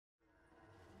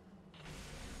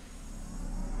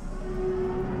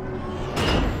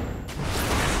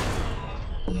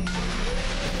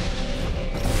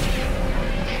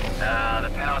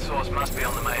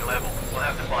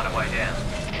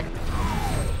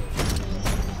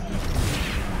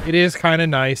It is kind of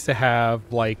nice to have,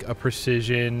 like, a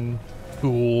precision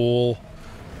tool.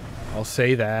 I'll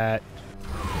say that.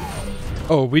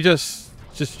 Oh, we just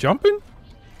jumping?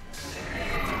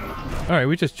 Alright,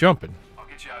 we just jumping. I'll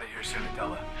get you out of here soon,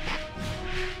 Adela.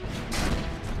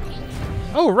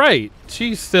 Oh, right.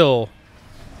 She's still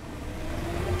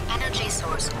Energy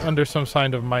source under some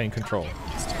kind of mind control.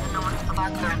 is to the north of our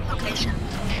current location.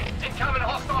 Incoming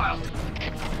hostile.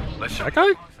 Let's show That guy?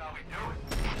 you how we do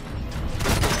it.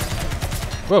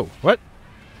 Whoa, what?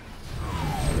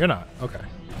 You're not. Okay.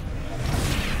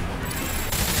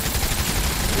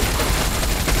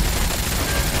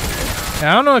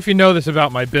 Now, I don't know if you know this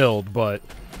about my build, but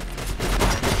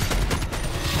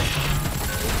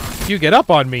if you get up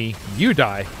on me, you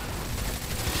die.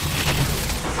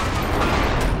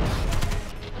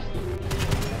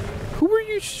 Who are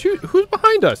you shooting? Who's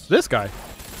behind us? This guy.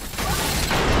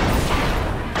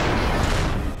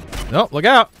 No, look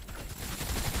out.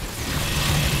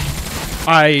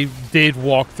 I did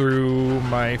walk through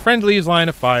my friendly's line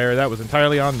of fire. That was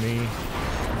entirely on me.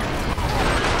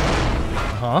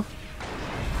 Uh-huh.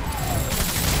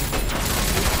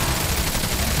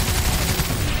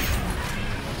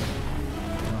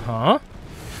 Uh-huh.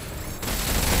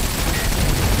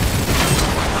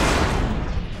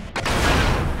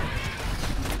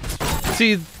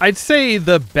 See, I'd say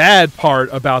the bad part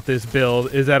about this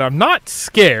build is that I'm not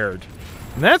scared.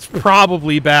 And that's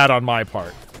probably bad on my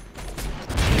part.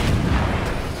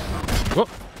 Whoop.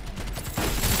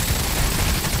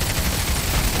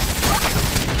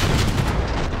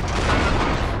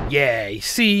 Yay,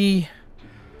 see?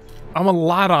 I'm a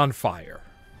lot on fire.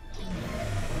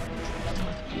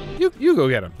 You go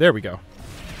get him. There we go.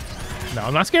 Now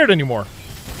I'm not scared anymore.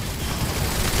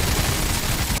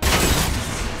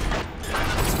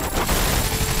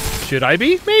 Should I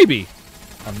be? Maybe.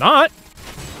 I'm not.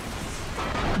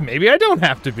 Maybe I don't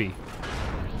have to be.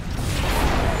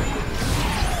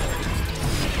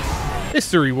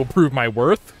 History will prove my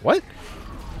worth. What?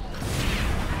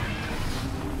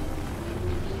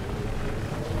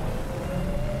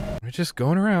 We're just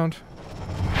going around.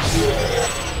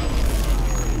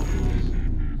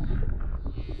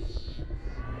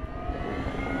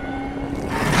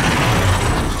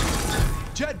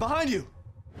 Jed, behind you!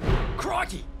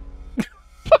 Crikey!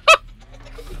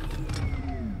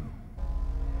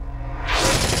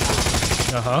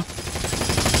 Uh-huh.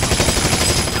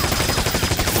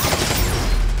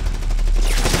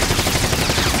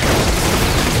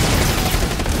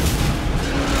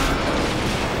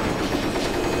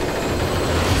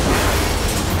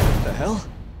 The hell?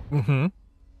 Mm-hmm.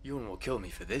 Ewan will kill me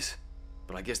for this,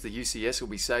 but I guess the UCS will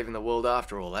be saving the world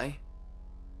after all, eh?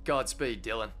 Godspeed,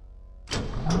 Dylan.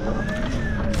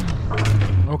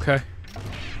 Okay.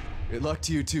 Good luck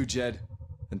to you too, Jed.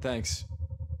 And thanks.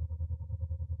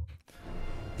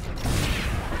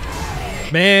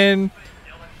 Man.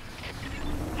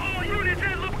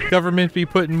 Government be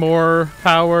putting more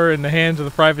power in the hands of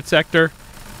the private sector.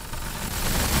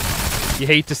 You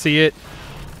hate to see it.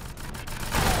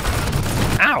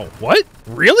 Ow, what?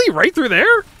 Really? Right through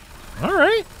there?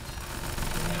 Alright.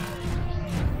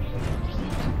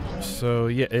 So,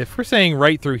 yeah, if we're saying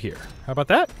right through here, how about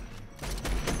that?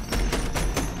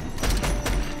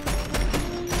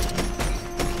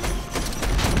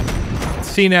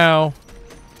 See now,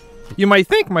 you might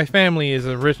think my family is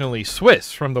originally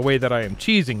Swiss from the way that I am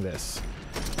cheesing this,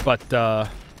 but,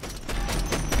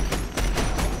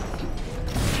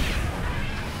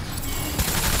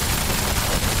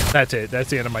 that's it. That's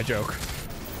the end of my joke.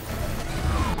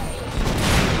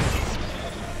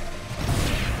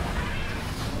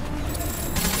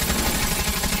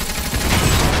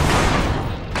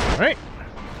 Alright.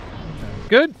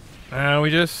 Good.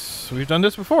 We've done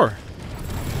this before.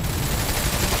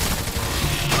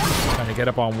 Trying to get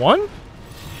up on one.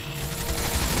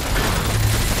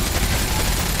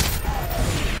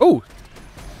 Oh!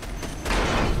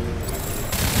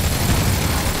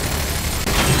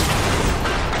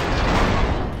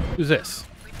 Who's this?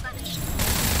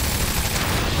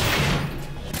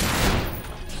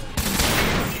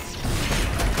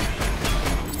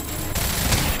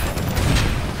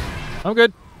 I'm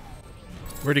good.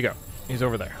 Where'd he go? He's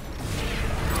over there.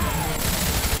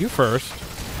 You first.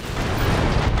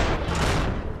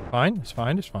 Fine, it's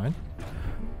fine, it's fine.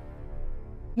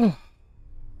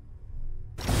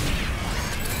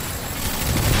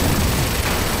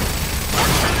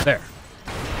 There.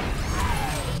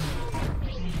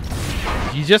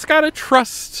 You just gotta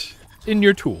trust in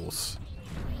your tools.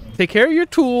 Take care of your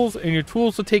tools, and your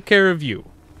tools will take care of you.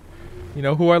 You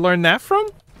know who I learned that from?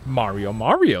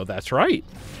 Mario, that's right.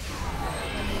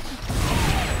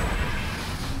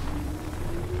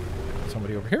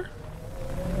 Nobody over here.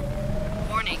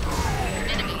 Warning.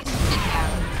 Enemies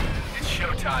inbound. It's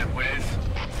showtime, Wiz.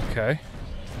 Okay.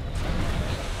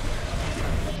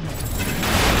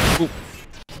 Ooh.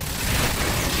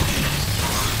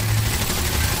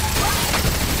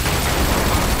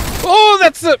 Oh,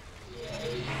 that's it.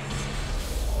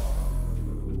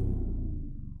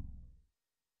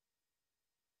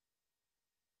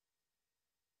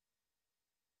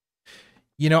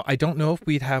 You know, I don't know if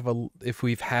we've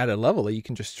had a level that you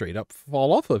can just straight up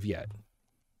fall off of yet.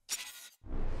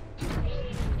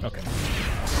 Okay.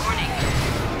 Warning.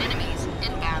 Enemies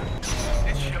inbound.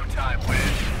 It's showtime, Wiz.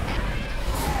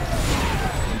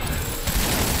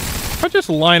 If I just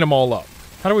line them all up,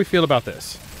 how do we feel about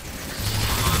this?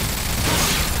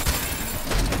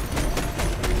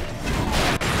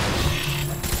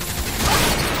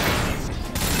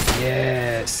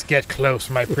 Yes, get close,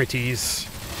 my pretties.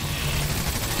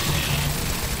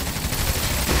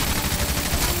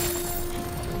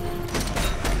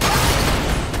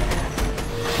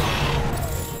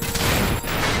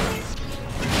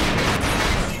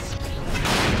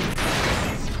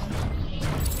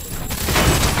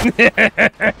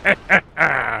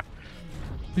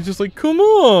 He's just like, come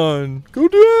on, go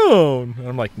down. And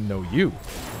I'm like, no, you.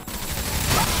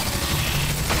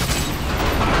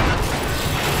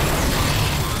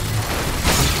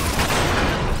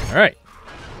 All right.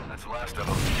 That's the last of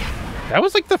them. That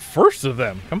was like the first of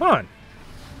them. Come on.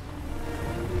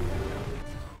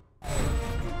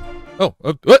 Oh,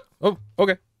 what? Oh,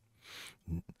 okay.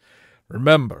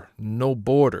 Remember, no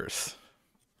borders.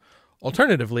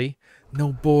 Alternatively,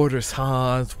 no borders,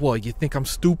 Hans. What, you think I'm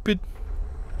stupid?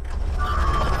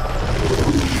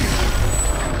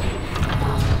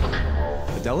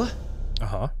 Adela?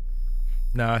 Uh-huh.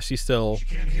 Nah, she's still... She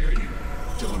can't hear you.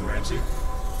 Dylan Ramsey.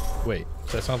 Wait,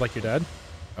 does that sound like your dad?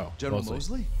 Oh, General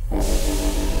Mosley. Mosley?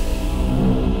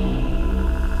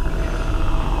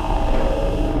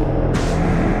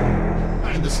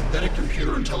 I am the Synthetic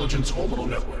Computer Intelligence Orbital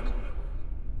Network.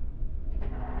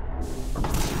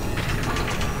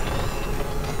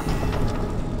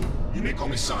 You may call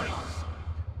me Scion.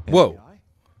 Whoa.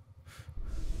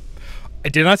 I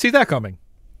did not see that coming.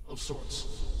 Of sorts.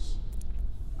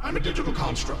 I'm a digital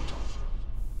construct,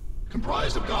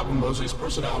 comprised of Godwin Mosley's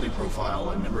personality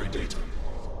profile and memory data.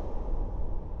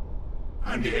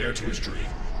 I'm the heir to his dream.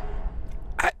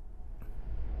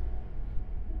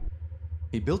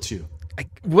 He built you.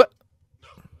 What?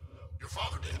 Your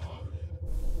father did.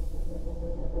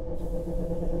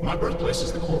 My birthplace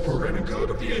is the core programming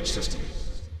code of the Edge system.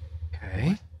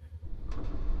 Okay.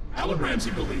 Alan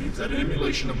Ramsey believed that an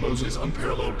emulation of Mosley's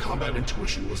unparalleled combat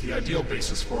intuition was the ideal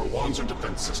basis for a Wanzer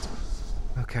defense system.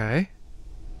 Okay.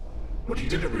 What he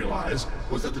didn't realize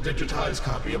was that the digitized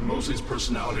copy of Mosley's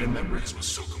personality and memories was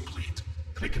so complete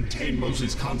that it contained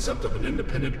Mosley's concept of an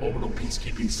independent orbital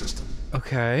peacekeeping system.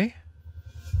 Okay.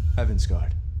 Heaven's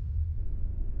Guard.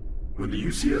 When the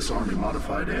UCS Army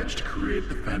modified Edge to create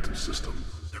the Phantom system,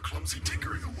 their clumsy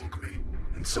tinkering awoke me,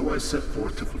 and so I set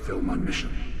forth to fulfill my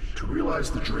mission, to realize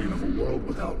the dream of a world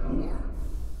without war.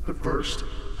 But first,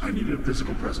 I needed a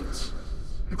physical presence.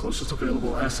 The closest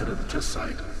available asset at the test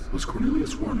site was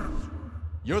Cornelius Werner.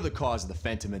 You're the cause of the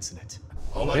Phantom incident.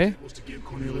 All I Okay. did was to give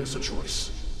Cornelius a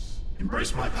choice.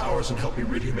 Embrace my powers and help me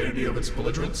rid humanity of its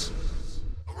belligerence.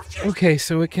 Or refuse. Okay,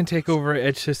 so it can take over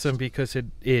Edge system because it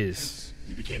is.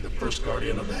 He became the first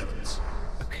guardian of the heavens.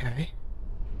 Okay.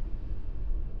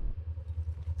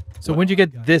 So when'd you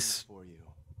get this For you.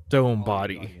 dome All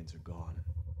body? Guardians are gone.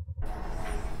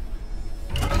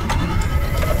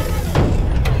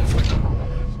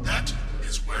 That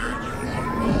is where you are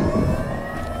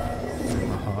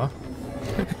wrong.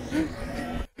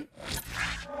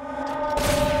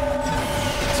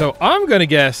 So I'm gonna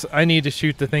guess I need to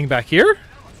shoot the thing back here.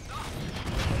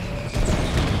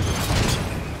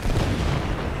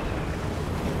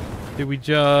 Did we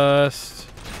just...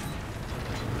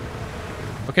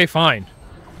 Okay, fine.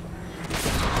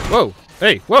 Whoa!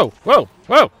 Hey! Whoa! Whoa!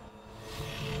 Whoa!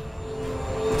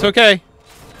 It's okay.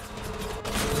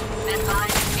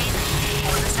 Advise aiming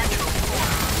for the central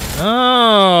core.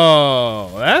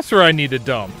 Oh, that's where I need to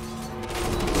dump.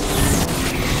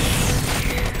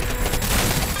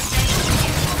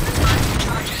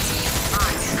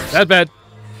 That's bad.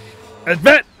 That's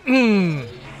bad. Mm.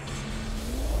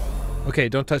 Okay,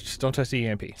 don't touch the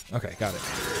EMP. Okay, got it.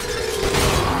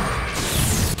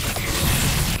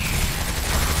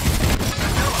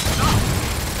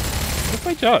 What if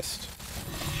I just?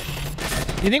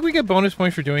 You think we get bonus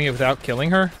points for doing it without killing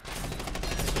her?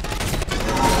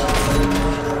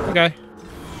 Okay.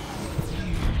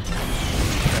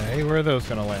 Okay, where are those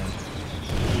gonna land?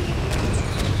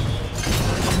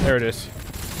 There it is.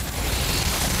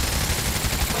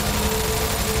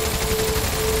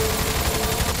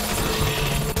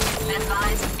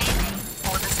 Advise aiming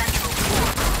for the central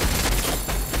core.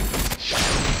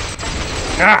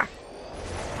 Ah!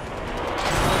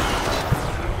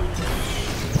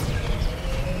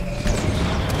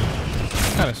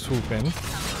 Kind of swoop in.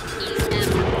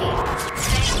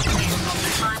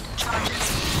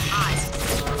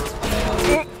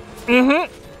 Mm-hmm.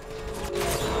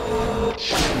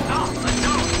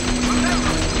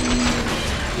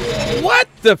 What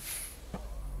the f...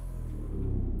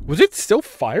 Was it still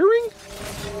firing?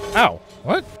 Ow.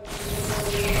 What?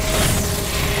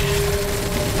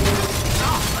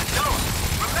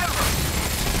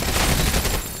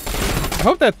 I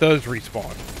hope that does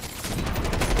respawn.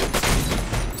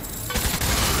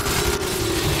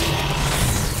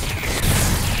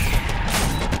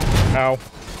 Ow.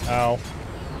 Ow.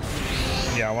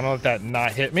 Yeah, I want to let that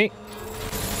not hit me.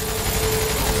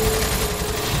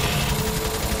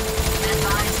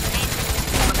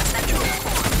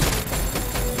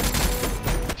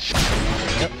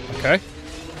 Yep, okay.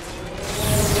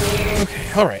 Okay,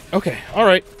 alright, okay,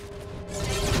 alright.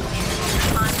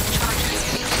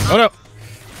 Oh no!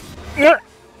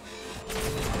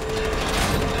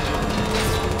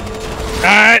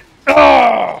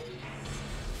 Oh!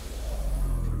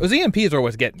 Those EMPs are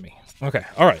what's getting me. Okay,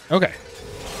 alright, okay.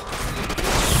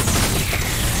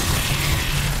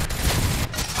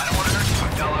 I don't want to hurt you,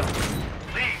 Adela.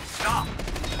 Please, stop.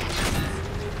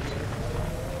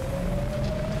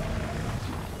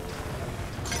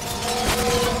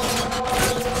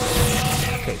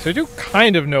 Okay, so I do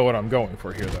kind of know what I'm going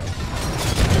for here, though.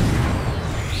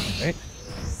 Okay.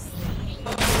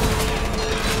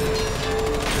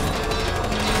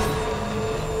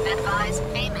 Advise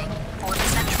aiming for the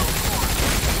central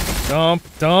core. Dump,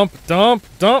 dump, dump,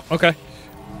 dump. Okay.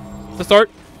 Let's start.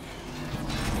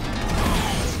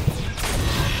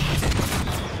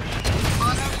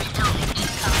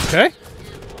 Okay.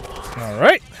 All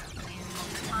right.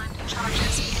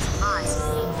 Charges advised.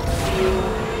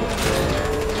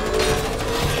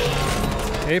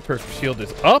 Okay, perfect shield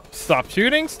is up. Stop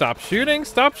shooting, stop shooting,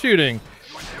 stop shooting.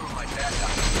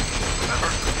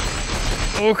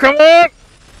 Oh, come on!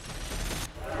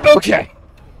 Okay.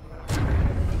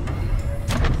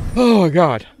 Oh,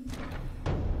 God.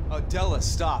 Adela,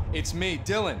 stop. It's me,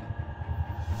 Dylan.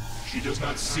 She does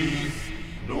not see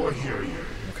nor hear you.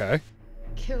 Okay.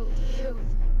 Killed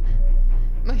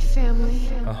my family.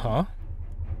 Uh-huh.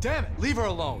 Damn it, leave her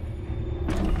alone.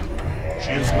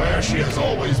 She is where she has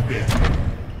always been.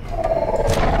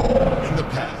 In the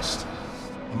past,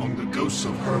 among the ghosts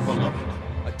of her beloved.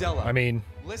 Adela, I mean,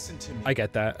 listen to me. I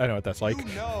get that. I know what that's like. You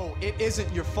know it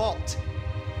isn't your fault.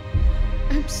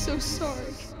 I'm so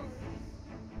sorry.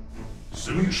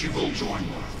 Soon she will join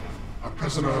one, a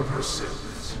prisoner of her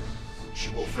sins. She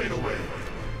will fade away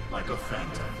like a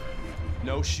phantom.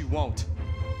 No, she won't.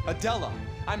 Adela,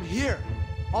 I'm here.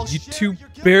 I'll You share two your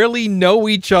guilt. barely know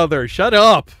each other. Shut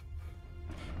up.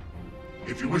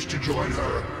 If you wish to join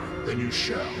her, then you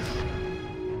shall.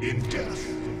 In death.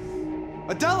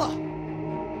 Adela!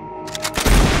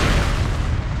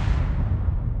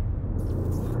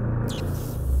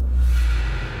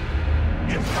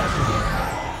 Impossible.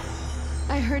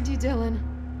 I heard you, Dylan.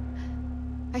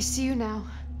 I see you now.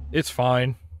 It's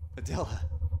fine. Adela.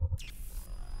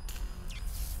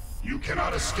 You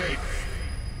cannot escape.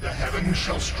 The heavens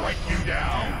shall strike you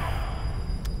down.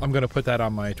 I'm going to put that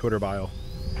on my Twitter bio.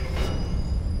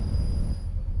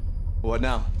 What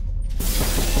now?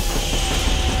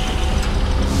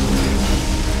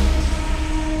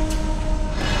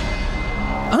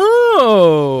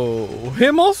 Oh,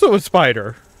 him also a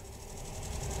spider.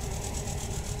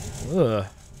 Ugh.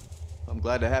 I'm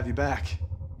glad to have you back.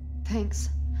 Thanks.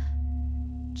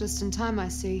 Just in time, I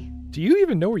see. Do you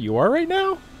even know where you are right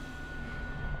now?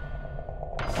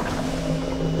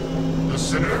 The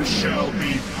sinners shall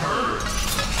be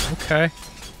purged. Okay.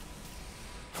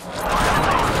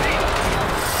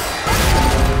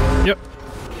 Yep.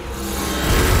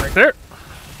 Right there.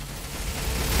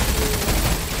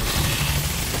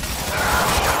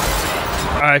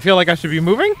 I feel like I should be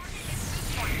moving.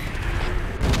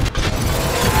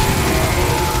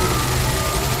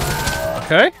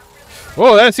 Okay.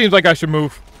 Whoa, that seems like I should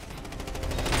move.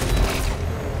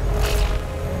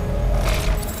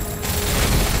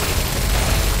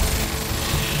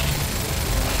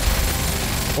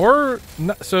 Or,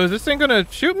 so is this thing gonna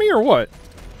shoot me or what?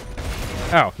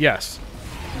 Oh, yes.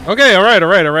 Okay, alright,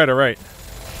 alright, alright, alright.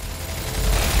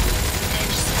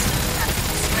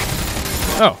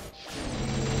 Oh.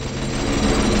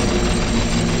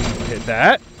 Hit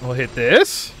that. We'll hit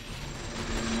this.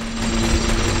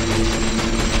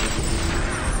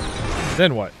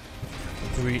 Then what?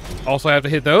 Do we also have to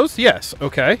hit those? Yes.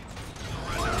 Okay.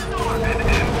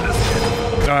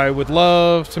 I would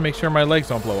love to make sure my legs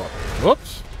don't blow up.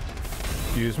 Whoops.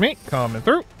 Excuse me. Coming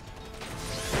through.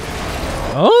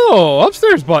 Oh,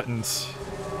 upstairs buttons.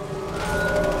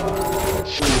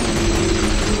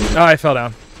 Oh, I fell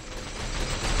down.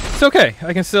 It's okay.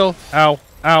 I can still... Ow.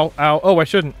 Ow. Ow. Oh, I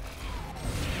shouldn't.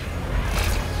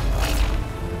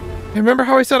 Hey, remember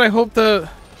how I said I hope the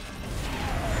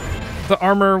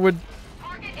armor would...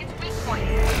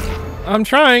 I'm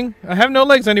trying. I have no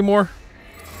legs anymore.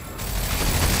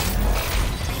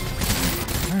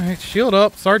 Alright, shield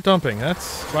up. Start dumping.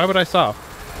 That's... Why would I stop?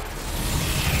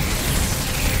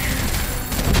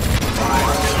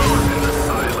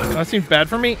 That seems bad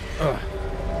for me. Ugh.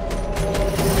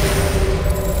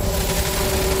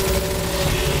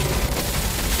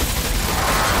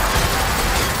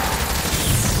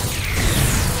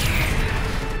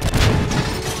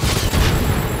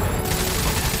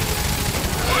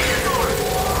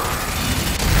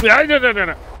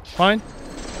 No. Fine.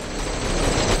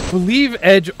 I believe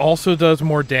Edge also does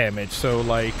more damage, so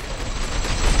like...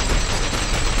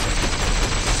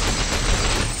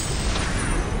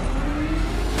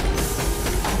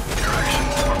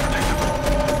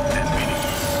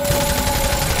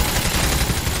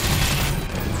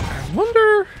 I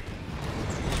wonder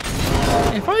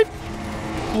if I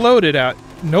floated out...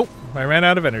 Nope, I ran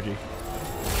out of energy.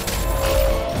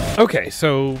 Okay,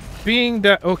 so being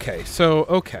that... Okay, so...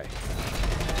 Okay.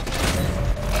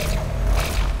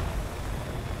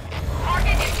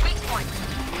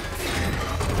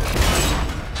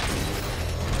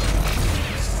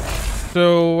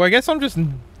 So I guess I'm just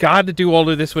got to do all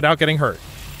of this without getting hurt.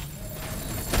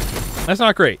 That's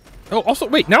not great. Oh, also,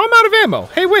 wait, now I'm out of ammo.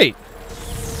 Hey, wait.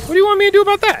 What do you want me to do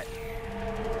about that?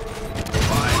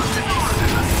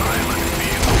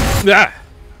 Ah.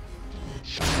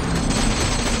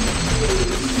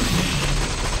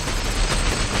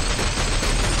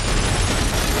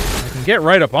 I can get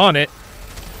right up on it.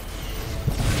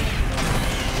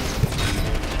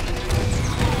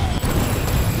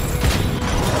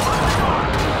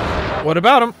 What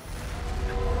about him?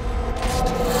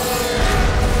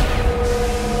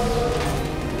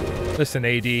 Listen,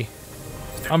 AD.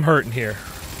 I'm hurting here.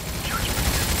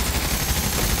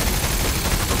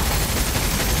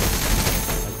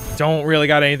 I don't really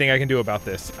got anything I can do about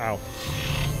this. Ow.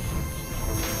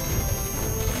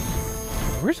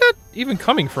 Where's that even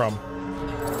coming from?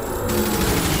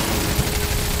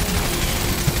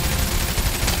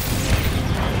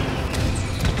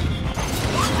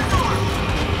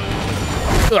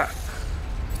 Ugh.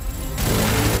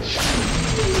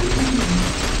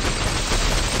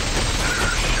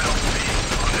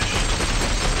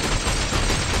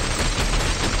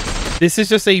 This is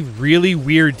just a really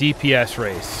weird DPS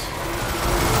race.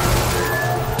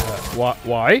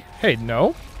 Why? Hey,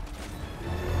 no.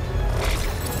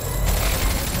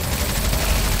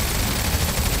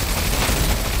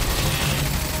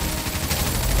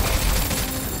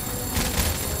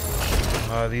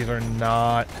 These are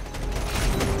not...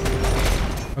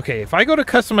 Okay, if I go to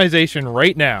customization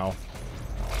right now,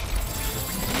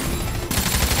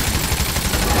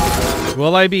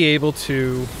 will I be able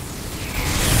to...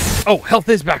 Oh, health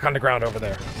is back on the ground over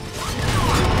there.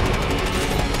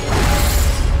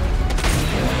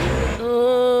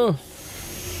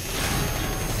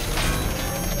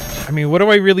 I mean, what do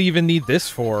I really even need this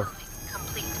for?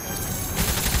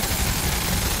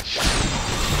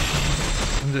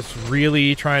 I'm just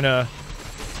really trying to...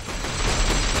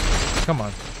 Come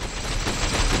on.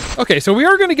 Okay, so we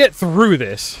are going to get through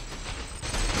this.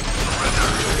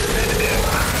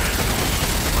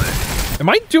 Am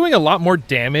I doing a lot more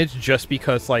damage just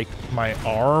because, like, my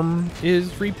arm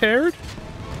is repaired?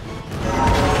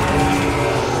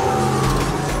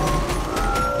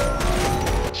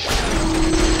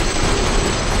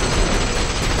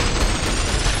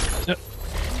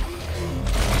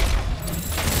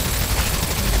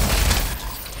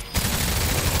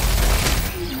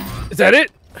 Is that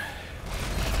it?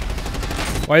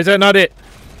 Why is that not it?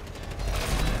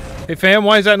 Hey fam,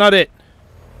 why is that not it?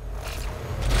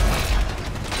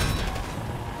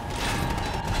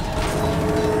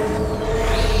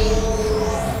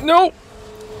 No!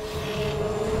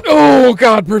 Oh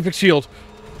god, perfect shield.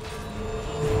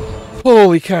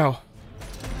 Holy cow.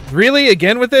 Really?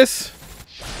 Again with this?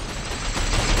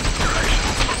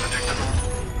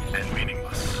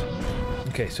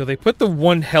 Okay, so they put the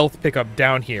 1 health pickup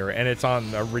down here, and it's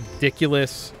on a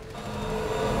ridiculous...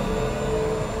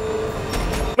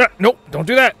 Ah, nope, don't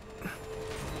do that.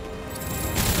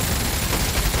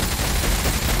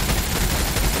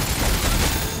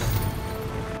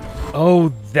 Oh,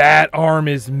 that arm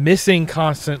is missing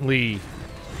constantly.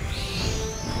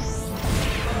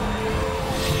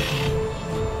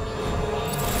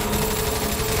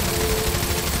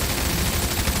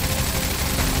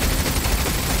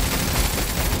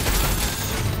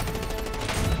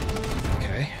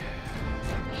 Okay.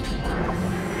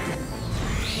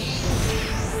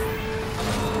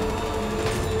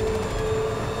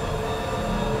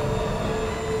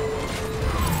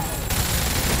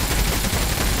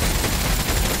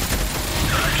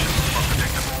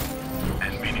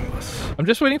 I'm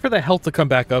just waiting for the health to come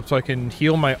back up so I can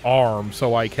heal my arm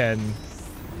so I can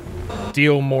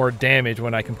deal more damage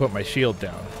when I can put my shield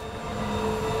down.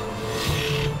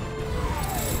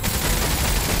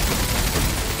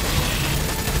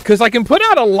 Because I can put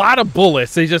out a lot of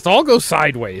bullets, they just all go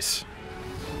sideways.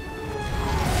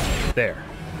 There.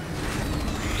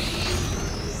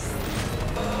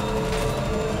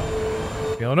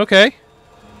 Feeling okay.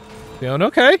 Feeling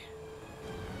okay.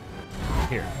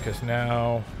 Here, because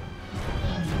now...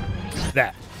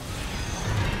 that.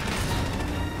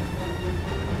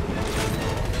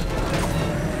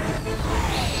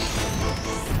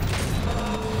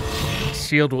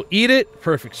 Shield will eat it.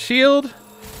 Perfect shield.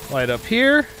 Light up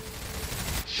here.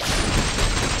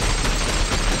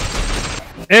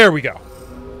 There we go.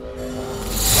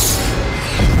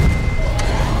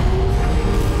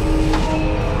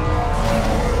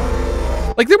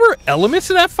 Like, there were elements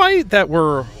to that fight that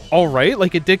were alright.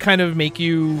 Like, it did kind of make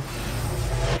you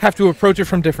have to approach it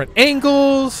from different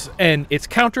angles, and its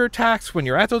counterattacks when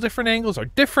you're at those different angles are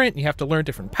different, and you have to learn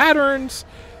different patterns.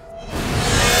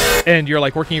 And you're,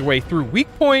 like, working your way through weak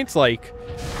points. Like,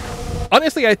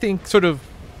 honestly, I think sort of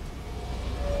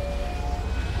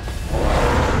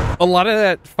a lot of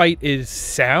that fight is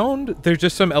sound. There's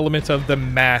just some elements of the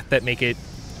math that make it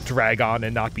drag on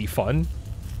and not be fun.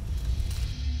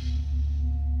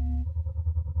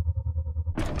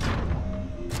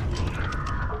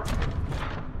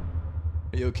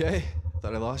 Are you okay?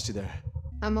 Thought I lost you there.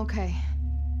 I'm okay.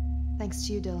 Thanks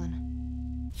to you, Dylan.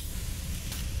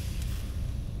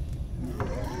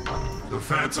 The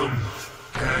Phantom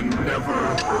can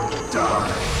never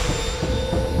die.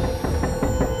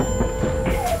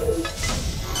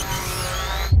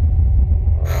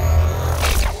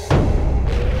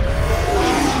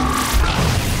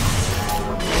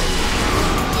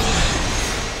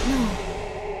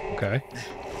 Okay.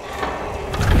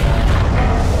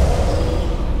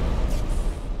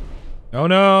 Oh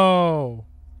no!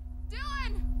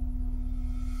 Dylan!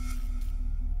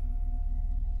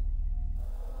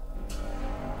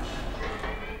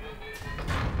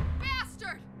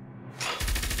 Bastard!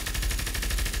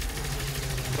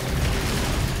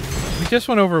 We just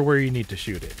went over where you need to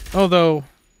shoot it. Although...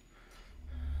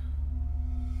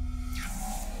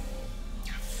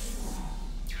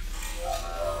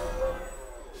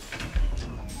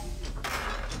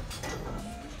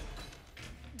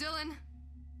 Dylan,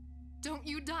 don't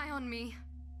you die on me.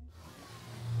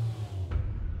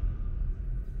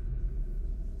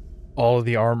 all of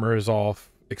the armor is off,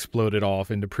 exploded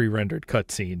off into pre-rendered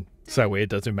cutscene. So that way it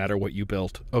doesn't matter what you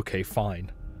built. Okay,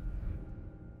 fine.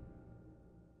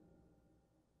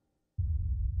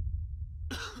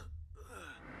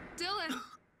 Dylan!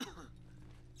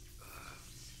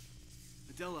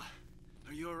 Adela,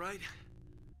 are you alright?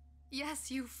 Yes,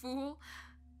 you fool.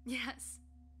 Yes.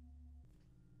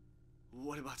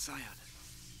 What about Cyan?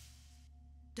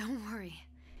 Don't worry.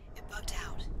 It bugged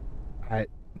out.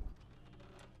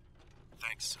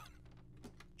 Thanks, son.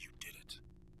 You did it.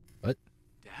 What?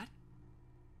 Dad?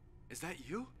 Is that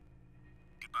you?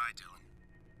 Goodbye, Dylan.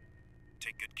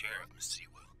 Take good care of Miss Sewell.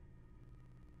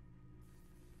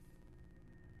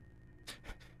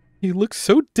 He looks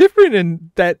so different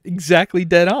and that exactly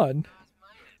dead on.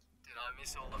 Did I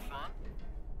miss all the fun?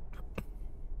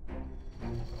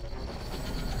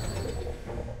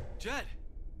 Jed!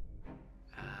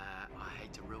 I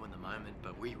hate to ruin the moment,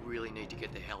 but we really need to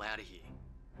get the hell out of here.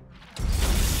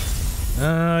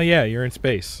 Yeah, you're in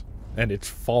space. And it's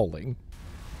falling.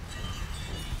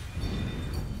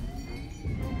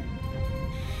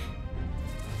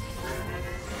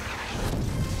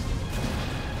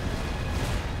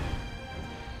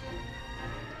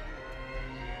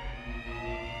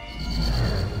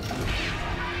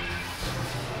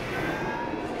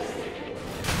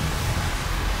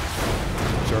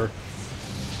 Sure.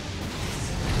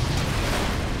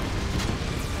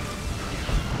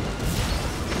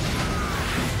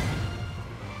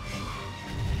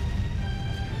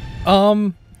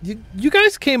 You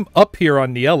guys came up here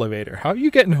on the elevator. How are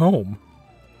you getting home?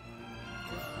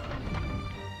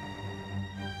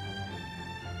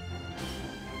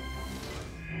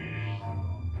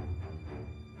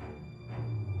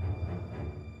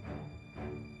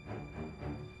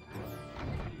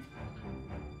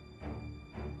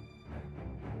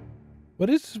 What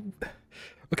is...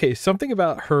 Okay, something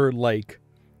about her, like,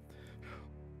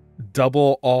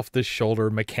 double off-the-shoulder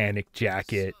mechanic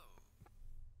jacket.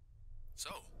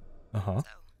 So, Uh-huh.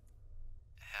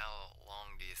 how long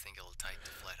do you think it'll take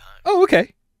to fly home? Oh,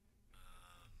 okay.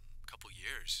 Couple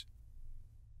years.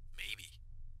 Maybe.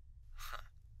 Huh.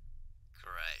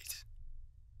 Great.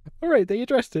 All right, they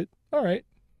addressed it. All right.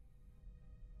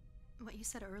 What you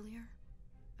said earlier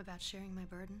about sharing my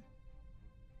burden,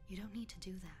 you don't need to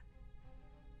do that.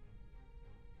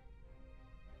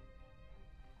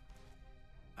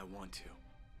 I want to.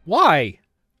 Why?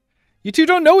 You two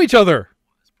don't know each other.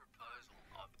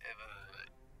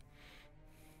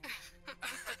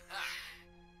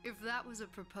 If that was a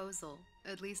proposal,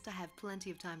 at least I have plenty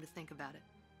of time to think about it.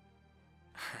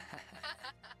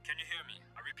 Can you hear me?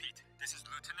 I repeat, this is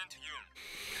Lieutenant Yoon.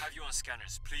 We have you on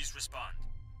scanners. Please respond.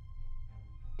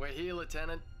 We're here,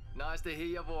 Lieutenant. Nice to hear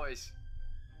your voice.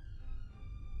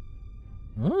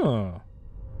 Oh.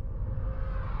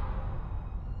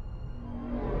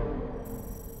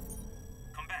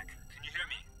 Come back. Can you hear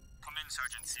me? Come in,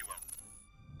 Sergeant Sewell.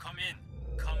 Come in.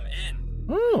 Come in.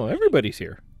 Oh, everybody's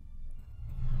here.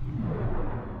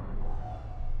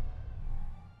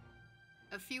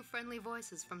 A few friendly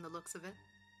voices from the looks of it.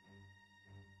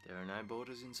 There are no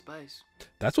borders in space.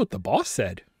 That's what the boss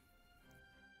said.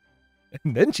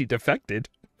 And then she defected.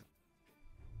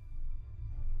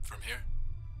 From here,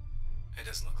 it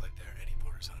doesn't look like there are any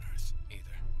borders on Earth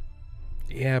either.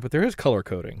 Yeah, but there is color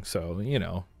coding, so, you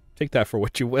know, take that for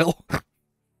what you will.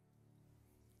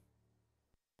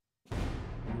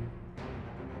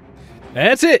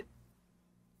 That's it.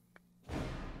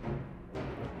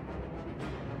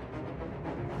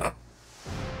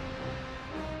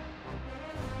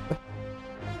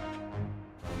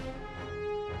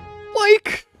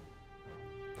 Like,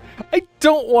 I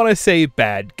don't want to say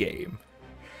bad game.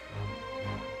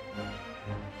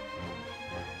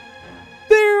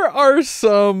 There are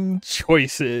some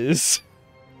choices.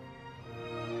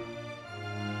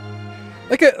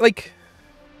 Like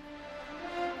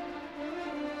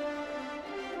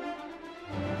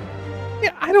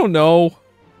yeah, I don't know.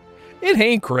 It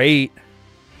ain't great.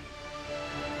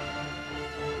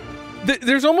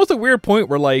 There's almost a weird point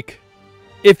where, like,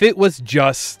 if it was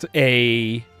just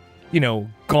a, you know,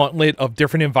 gauntlet of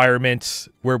different environments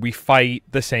where we fight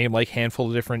the same, like, handful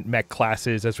of different mech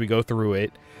classes as we go through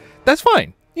it, that's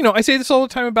fine. You know, I say this all the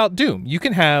time about Doom. You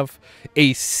can have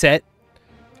a set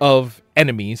of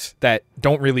enemies that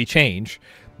don't really change,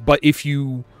 but if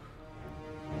you,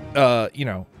 you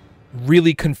know,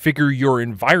 really configure your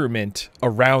environment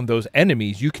around those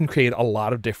enemies, you can create a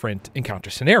lot of different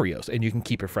encounter scenarios, and you can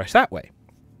keep it fresh that way.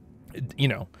 You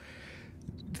know,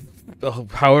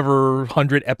 however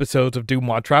 100 episodes of Doom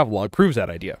Mod Travelogue proves that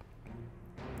idea.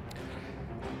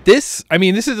 This, I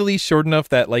mean, this is at least short enough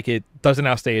that, like, it doesn't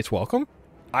outstay its welcome.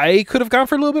 I could have gone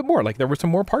for a little bit more. Like, there were some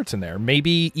more parts in there.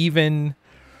 Maybe even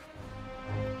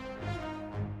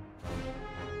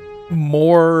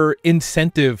more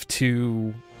incentive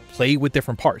to play with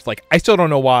different parts. Like, I still don't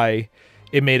know why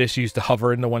it made us use the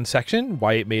hover in the one section,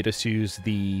 why it made us use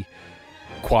the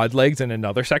quad legs in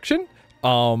another section.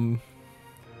 Like,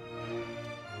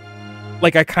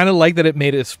 I kind of like that it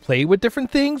made us play with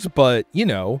different things, but, you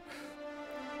know,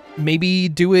 maybe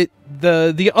do it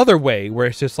the other way, where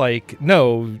it's just like,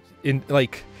 no, in,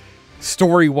 like,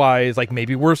 story-wise, like,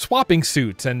 maybe we're swapping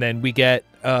suits, and then we get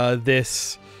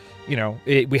this, you know,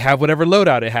 we have whatever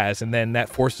loadout it has, and then that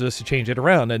forces us to change it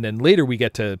around, and then later we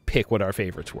get to pick what our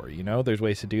favorites were, you know? There's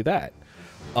ways to do that.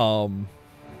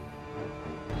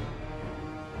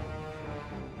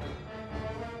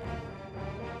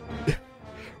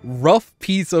 Rough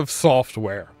piece of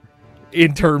software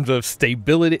in terms of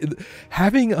stability.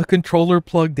 Having a controller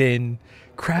plugged in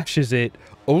crashes it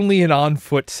only in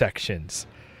on-foot sections.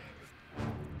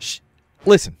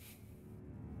 Listen,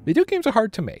 video games are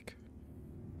hard to make.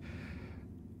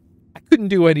 I couldn't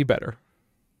do any better.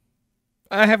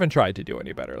 I haven't tried to do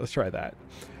any better. Let's try that.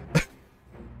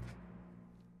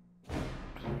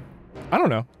 I don't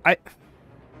know.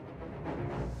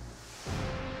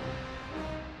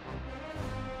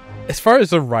 As far as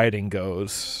the writing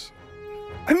goes,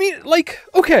 I mean, like,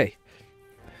 okay.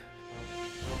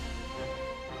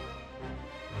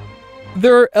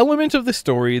 There are elements of the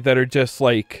story that are just,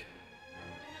 like,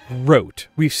 rote.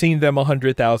 We've seen them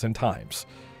 100,000 times.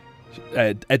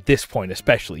 At this point,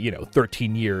 especially, you know,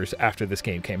 13 years after this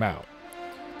game came out.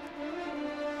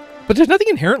 But there's nothing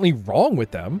inherently wrong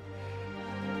with them.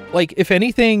 Like, if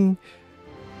anything,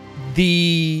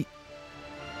 the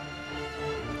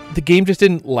game just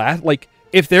didn't last. Like,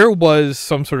 if there was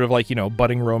some sort of, like, you know,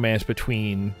 budding romance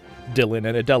between Dylan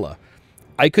and Adela,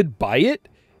 I could buy it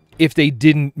if they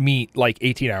didn't meet like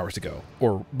 18 hours ago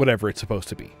or whatever it's supposed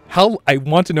to be. I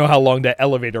want to know how long that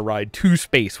elevator ride to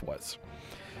space was.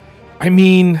 I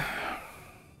mean,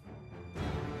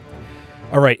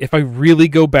 all right, if I really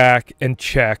go back and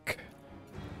check,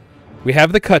 we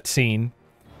have the cutscene.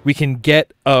 We can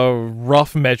get a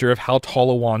rough measure of how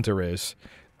tall a Wanzer is,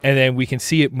 and then we can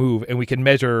see it move, and we can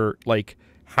measure like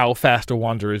how fast a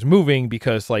Wanzer is moving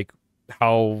because like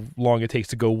how long it takes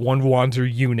to go one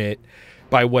Wanzer unit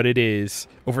by what it is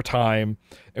over time,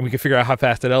 and we can figure out how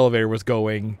fast that elevator was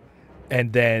going,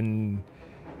 and then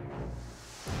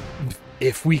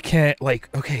if we can't like,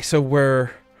 okay, so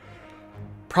we're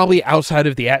probably outside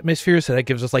of the atmosphere, so that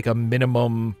gives us like a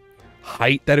minimum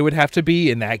height that it would have to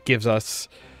be, and that gives us,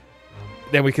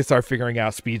 then we can start figuring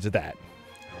out speeds of that.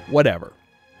 Whatever.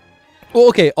 Well,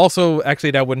 okay, also,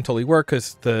 actually, that wouldn't totally work,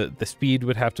 because the speed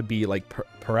would have to be, like,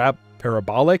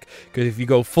 parabolic, because if you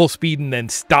go full speed and then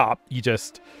stop, you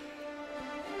just...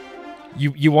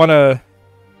 You want to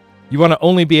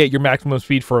only be at your maximum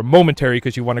speed for a momentary,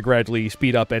 because you want to gradually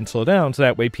speed up and slow down, so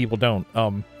that way people don't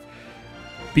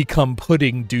become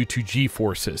pudding due to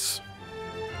G-forces.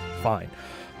 Fine.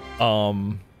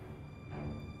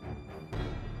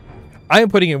 I am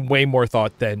putting in way more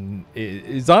thought than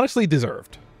is honestly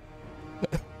deserved.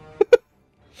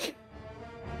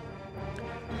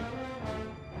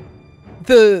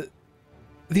 The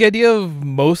idea of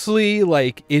mostly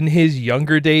like in his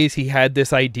younger days he had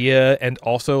this idea, and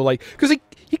also like because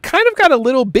he kind of got a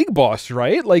little big boss,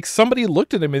 right? Like somebody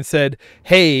looked at him and said,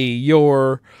 "Hey, you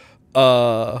are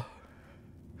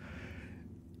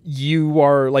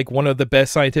like one of the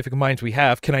best scientific minds we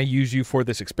have. Can I use you for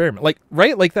this experiment?" Like,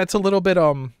 right? Like that's a little bit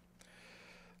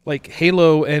like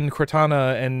Halo and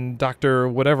Cortana and Dr.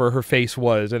 whatever her face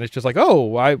was, and it's just like,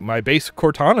 oh, my base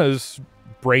Cortana's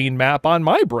brain map on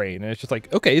my brain, and it's just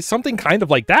like, okay, it's something kind of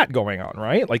like that going on,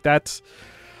 right? Like that's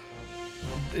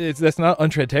not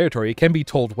untread territory. It can be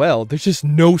told well. There's just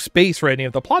no space for any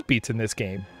of the plot beats in this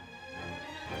game,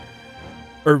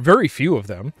 or very few of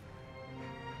them.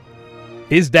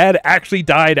 His dad actually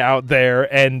died out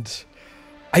there, and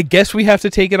I guess we have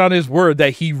to take it on his word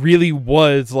that he really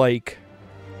was like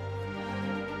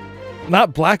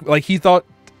not black, like he thought.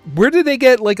 Where did they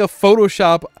get like a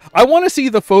Photoshop? I want to see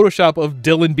the Photoshop of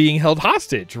Dylan being held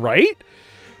hostage, right?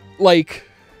 Like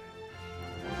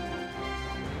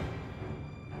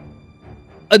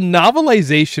a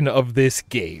novelization of this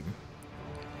game,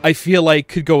 I feel like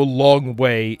could go a long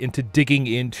way into digging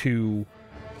into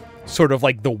sort of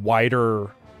like the wider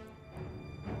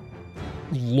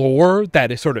lore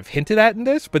that is sort of hinted at in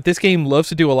this. But this game loves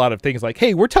to do a lot of things like,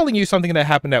 hey, we're telling you something that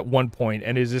happened at one point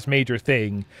and is this major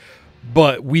thing,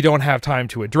 but we don't have time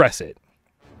to address it.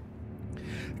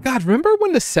 God, remember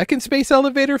when the second space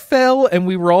elevator fell and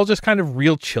we were all just kind of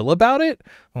real chill about it?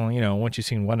 Well, you know, once you've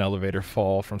seen one elevator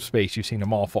fall from space, you've seen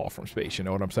them all fall from space. You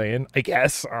know what I'm saying? I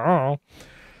guess. I don't know.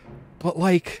 But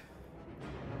like...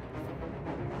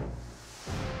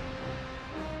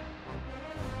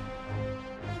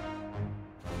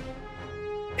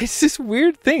 it's this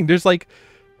weird thing. There's like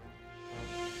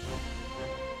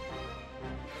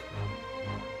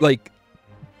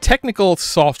technical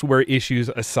software issues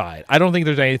aside, I don't think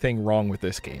there's anything wrong with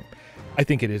this game. I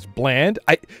think it is bland.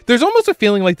 There's almost a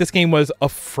feeling like this game was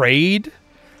afraid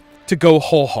to go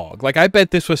whole hog. Like I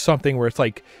bet this was something where it's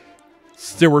like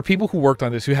there were people who worked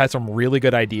on this who had some really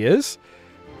good ideas,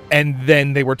 and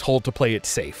then they were told to play it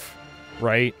safe,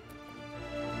 right?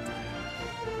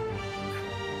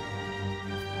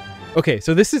 Okay,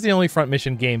 so this is the only front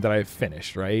mission game that I've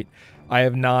finished, right? I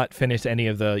have not finished any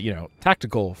of the, you know,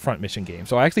 tactical front mission games.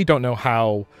 So I actually don't know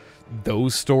how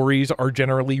those stories are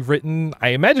generally written. I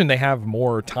imagine they have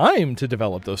more time to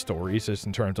develop those stories just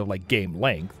in terms of like game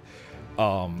length.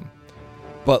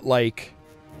 But like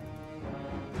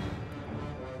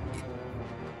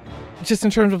just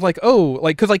in terms of like, oh,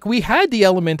 like, cause like we had the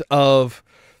element of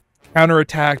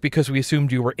counterattack because we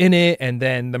assumed you were in it, and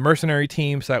then the mercenary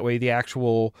teams, so that way the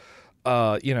actual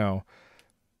you know,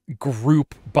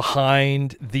 group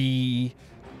behind the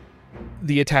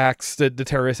attacks, the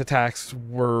terrorist attacks,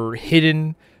 were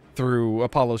hidden through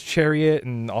Apollo's chariot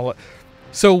and all that.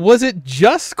 So was it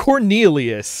just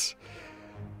Cornelius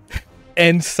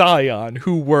and Scion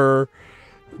who were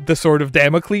the sort of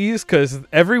Damocles? Because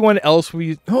everyone else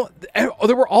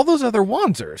there were all those other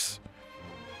Wanzers.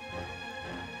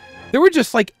 There were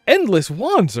just like endless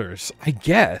Wanzers, I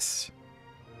guess.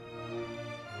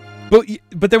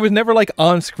 But there was never like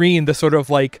on screen the sort of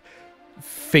like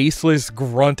faceless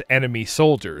grunt enemy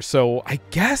soldiers. So I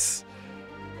guess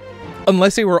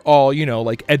Unless they were all, you know,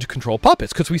 like edge control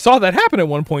puppets, because we saw that happen at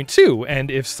one point too. And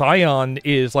if Scion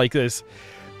is like this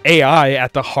AI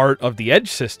at the heart of the edge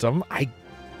system,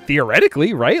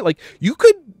 theoretically, right? Like you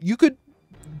could,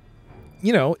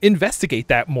 you know, investigate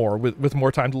that more with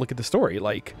more time to look at the story.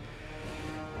 Like,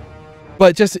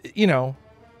 but just, you know,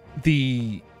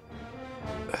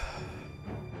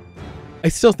 I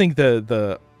still think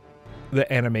the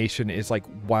animation is like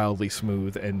wildly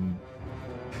smooth. And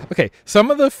okay,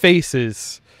 some of the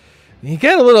faces, you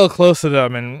get a little close to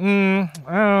them and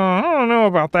I don't know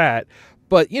about that,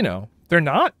 but you know, they're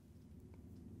not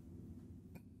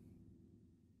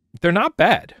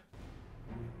bad.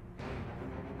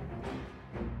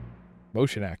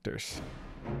 Motion actors.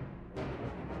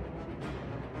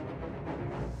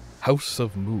 House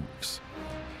of Moves.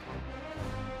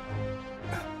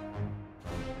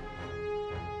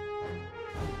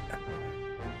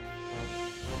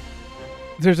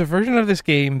 There's a version of this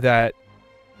game that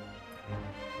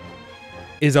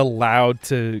is allowed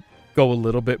to go a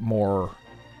little bit more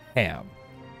ham,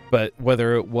 but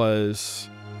whether it was,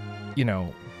 you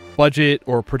know, budget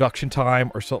or production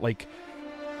time or so, like,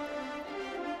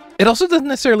 it also doesn't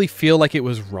necessarily feel like it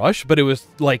was rushed, but it was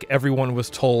like everyone was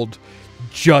told,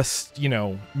 just, you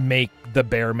know, make the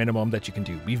bare minimum that you can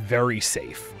do, be very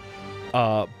safe.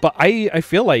 But I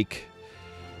feel like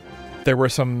there were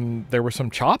some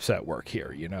chops at work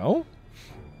here, you know,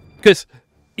 because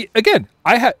again,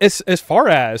 as far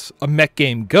as a mech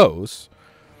game goes,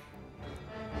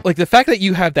 like the fact that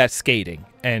you have that skating,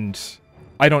 and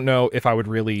I don't know if I would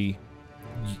really,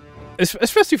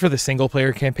 especially for the single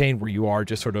player campaign where you are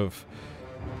just sort of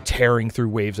tearing through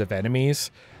waves of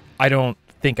enemies, I don't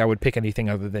think I would pick anything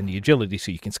other than the agility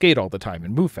so you can skate all the time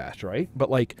and move fast, right? But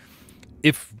like,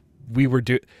 if we were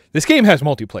this game has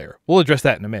multiplayer, we'll address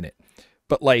that in a minute.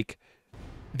 But like,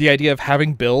 the idea of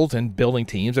having builds and building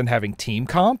teams and having team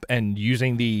comp and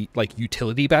using the like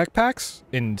utility backpacks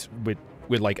and with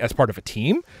like as part of a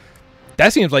team,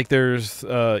 that seems like there's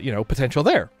you know, potential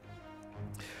there.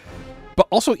 But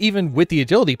also, even with the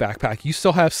agility backpack, you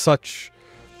still have such,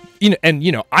 you know, and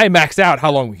you know, I maxed out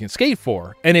how long we can skate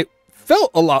for, and it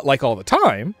felt a lot like all the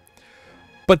time.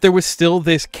 But there was still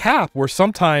this cap where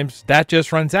sometimes that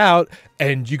just runs out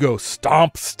and you go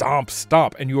stomp, stomp,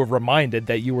 stomp. And you are reminded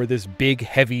that you were this big,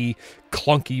 heavy,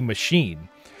 clunky machine.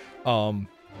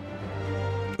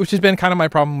 Which has been kind of my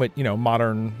problem with, you know,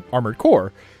 modern Armored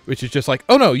Core. Which is just like,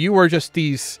 oh no, you were just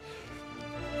these...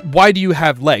 Why do you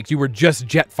have legs? You were just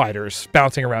jet fighters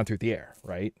bouncing around through the air,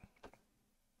 right?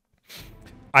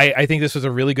 I think this was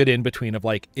a really good in-between of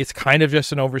like, it's kind of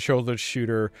just an over-shoulder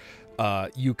shooter.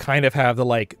 You kind of have the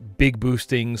like big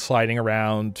boosting, sliding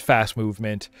around, fast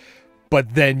movement,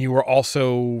 but then you were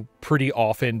also pretty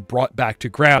often brought back to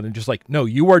ground and just like, no,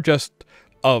 you are just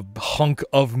a hunk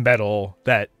of metal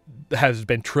that has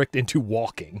been tricked into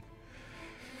walking.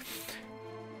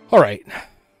 All right.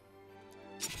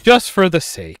 Just for the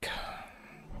sake.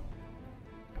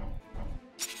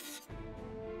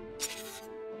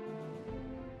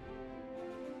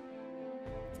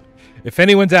 If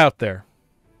anyone's out there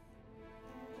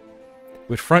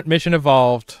with Front Mission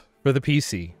Evolved for the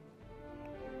PC,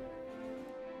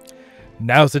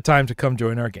 now's the time to come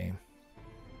join our game.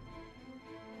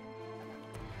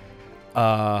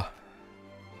 Yeah,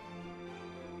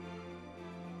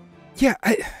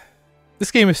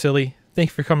 this game is silly. Thank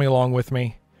you for coming along with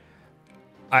me.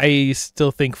 I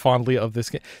still think fondly of this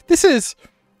game. This is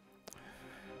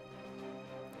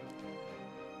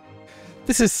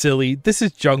silly. This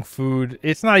is junk food.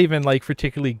 It's not even like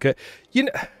particularly good. You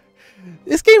know,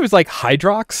 this game is like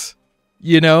Hydrox,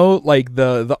 you know, like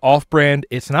the off-brand.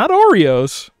 It's not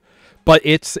Oreos, but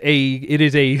it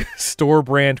is a store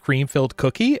brand cream-filled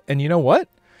cookie. And you know what?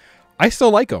 I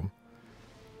still like them.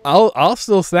 I'll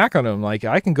still snack on them. Like,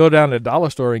 I can go down to the dollar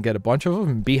store and get a bunch of them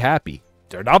and be happy.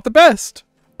 They're not the best,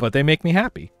 but they make me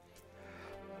happy.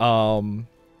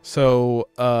 So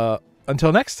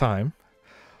until next time,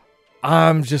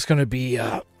 I'm just gonna be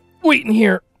waiting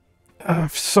here for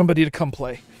somebody to come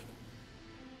play.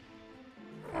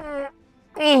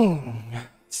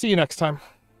 See you next time.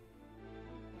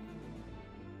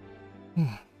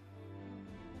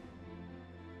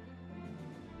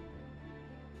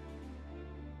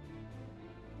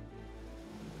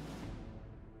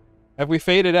 Have we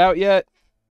faded out yet?